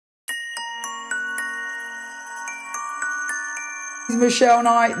Michele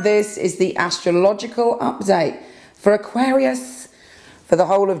Knight. This is the astrological update for Aquarius for the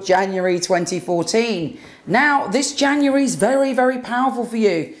whole of January 2014. Now, this January is very, very powerful for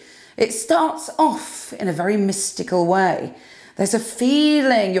you. It starts off in a very mystical way. There's a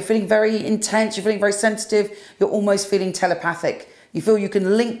feeling, you're feeling very intense, you're feeling very sensitive, you're almost feeling telepathic. You feel you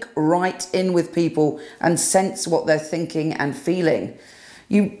can link right in with people and sense what they're thinking and feeling.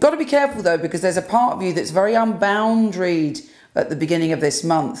 You've got to be careful though, because there's a part of you that's very unboundaried at the beginning of this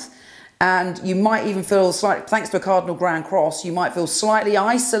month. And you might even feel slightly, thanks to a Cardinal Grand Cross, you might feel slightly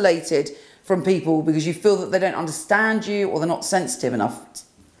isolated from people because you feel that they don't understand you or they're not sensitive enough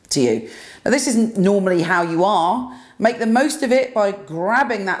to you. Now, this isn't normally how you are. Make the most of it by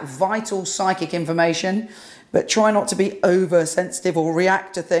grabbing that vital psychic information, but try not to be oversensitive or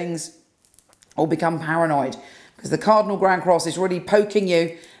react to things or become paranoid, because the Cardinal Grand Cross is really poking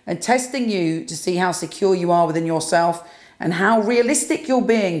you and testing you to see how secure you are within yourself and how realistic you're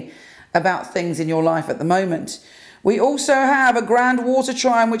being about things in your life at the moment. We also have a grand water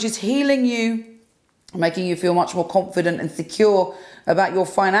trine, which is healing you, making you feel much more confident and secure about your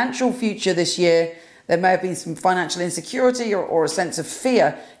financial future this year. There may have been some financial insecurity or a sense of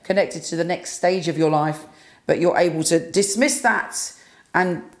fear connected to the next stage of your life, but you're able to dismiss that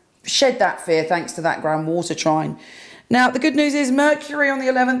and shed that fear thanks to that grand water trine. Now, the good news is Mercury on the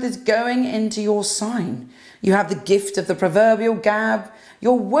 11th is going into your sign. You have the gift of the proverbial gab.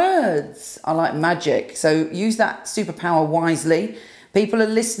 Your words are like magic, so use that superpower wisely. People are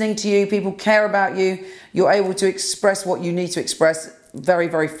listening to you, people care about you. You're able to express what you need to express very,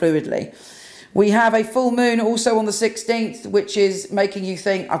 very fluidly. We have a full moon also on the 16th, which is making you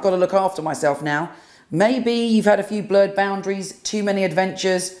think, I've got to look after myself now. Maybe you've had a few blurred boundaries, too many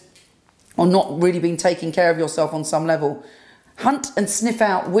adventures, or not really been taking care of yourself on some level. Hunt and sniff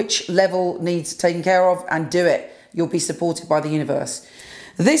out which level needs taken care of and do it. You'll be supported by the universe.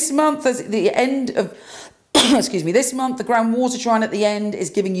 This month, as the end of, excuse me, this month, the grand water trine at the end is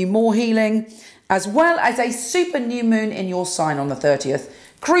giving you more healing, as well as a super new moon in your sign on the 30th.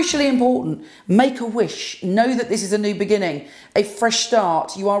 Crucially important, make a wish. Know that this is a new beginning, a fresh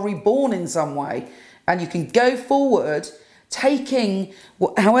start. You are reborn in some way, and you can go forward taking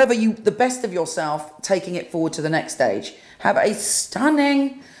however the best of yourself, taking it forward to the next stage. Have a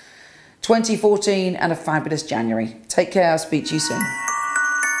stunning 2014 and a fabulous January. Take care. I'll speak to you soon.